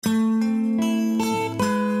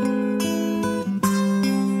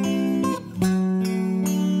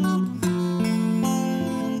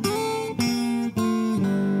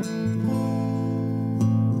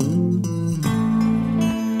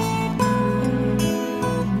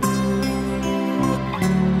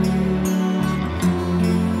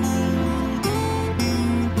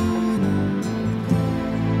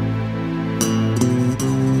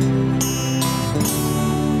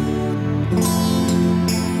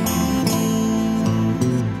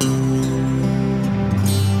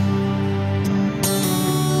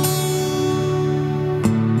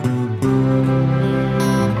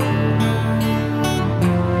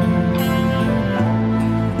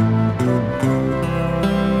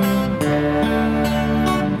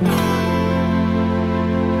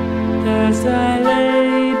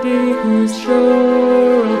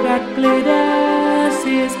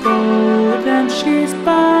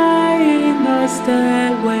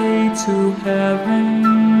way to heaven.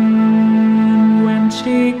 When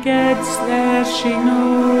she gets there, she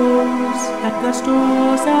knows that the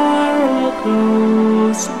stores are all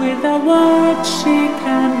closed. With a word, she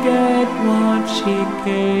can get what she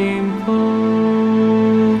came for.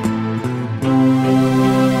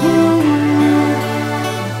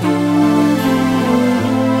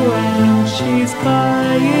 And she's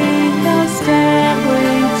buying the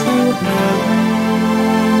stairway to heaven.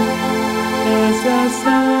 There's a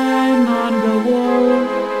sign on the wall,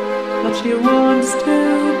 but she wants to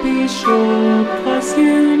be sure, 'cause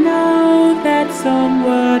you know that some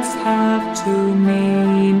words have two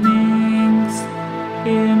meanings.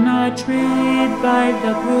 In a tree by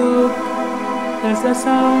the brook, there's a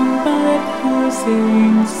songbird who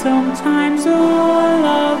sings. Sometimes all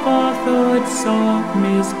of our thoughts are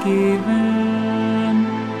misgiven.